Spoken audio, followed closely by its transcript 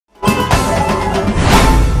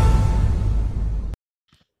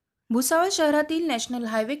भुसावळ शहरातील national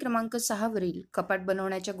highway क्रमांक 6 वरील कपाट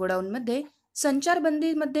बनवण्याच्या गोडाऊनमध्ये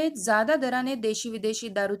संचारबंदीमध्ये जादा दराने देशी विदेशी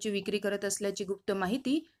दारूची विक्री करत असल्याची गुप्त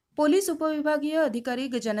माहिती पोलीस उपविभागीय अधिकारी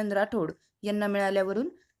गजानन राठोड यांना मिळाल्यावरून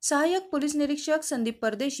सहाय्यक पोलीस निरीक्षक संदीप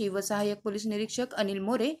परदेशी व सहाय्यक पोलीस निरीक्षक अनिल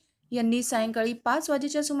मोरे यांनी सायंकाळी 5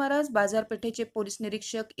 वाजेच्या सुमारास बाजारपेठेचे पोलीस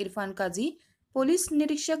निरीक्षक इरफान काझी, पोलीस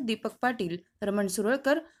निरीक्षक Deepak Patil, Raman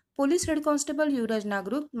Suralkar, police head constable युवराज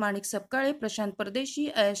नागरूप, माणिक सपकाळे, प्रशांत परदेशी,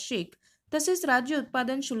 अयश शेख तसेच राज्य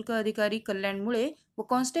उत्पादन शुल्क अधिकारी कल्याण मुळे व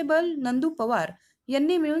कॉन्स्टेबल नंदू पवार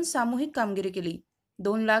यांनी मिळून सामूहिक कामगिरी केली।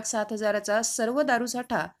 2,07,000चा सर्व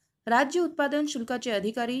दारूसाठा राज्य उत्पादन शुल्काचे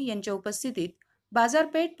अधिकारी यांच्या उपस्थितीत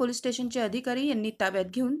बाजारपेठ पोलीस स्टेशनचे अधिकारी यांनी ताब्यात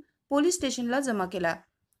घेऊन पोलीस स्टेशनला जमा केला।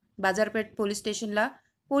 बाजारपेठ पोलीस स्टेशनला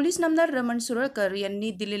पोलीस नामदार रमण सुरळकर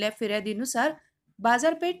यांनी दिलेल्या फिर्यादीनुसार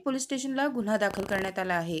बाजारपेठ पोलीस स्टेशनला गुन्हा दाखल करण्यात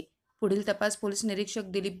आला आहे। पुढील तपास पोलीस निरीक्षक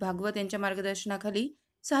दिलीप भागवत यांच्या मार्गदर्शनाखाली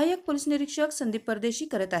सहाय्यक पोलीस निरीक्षक संदीप परदेशी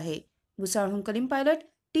करत आहे। भुसावळहून कलीम पायलट,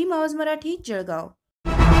 टीम आवाज मराठी, जळगाव।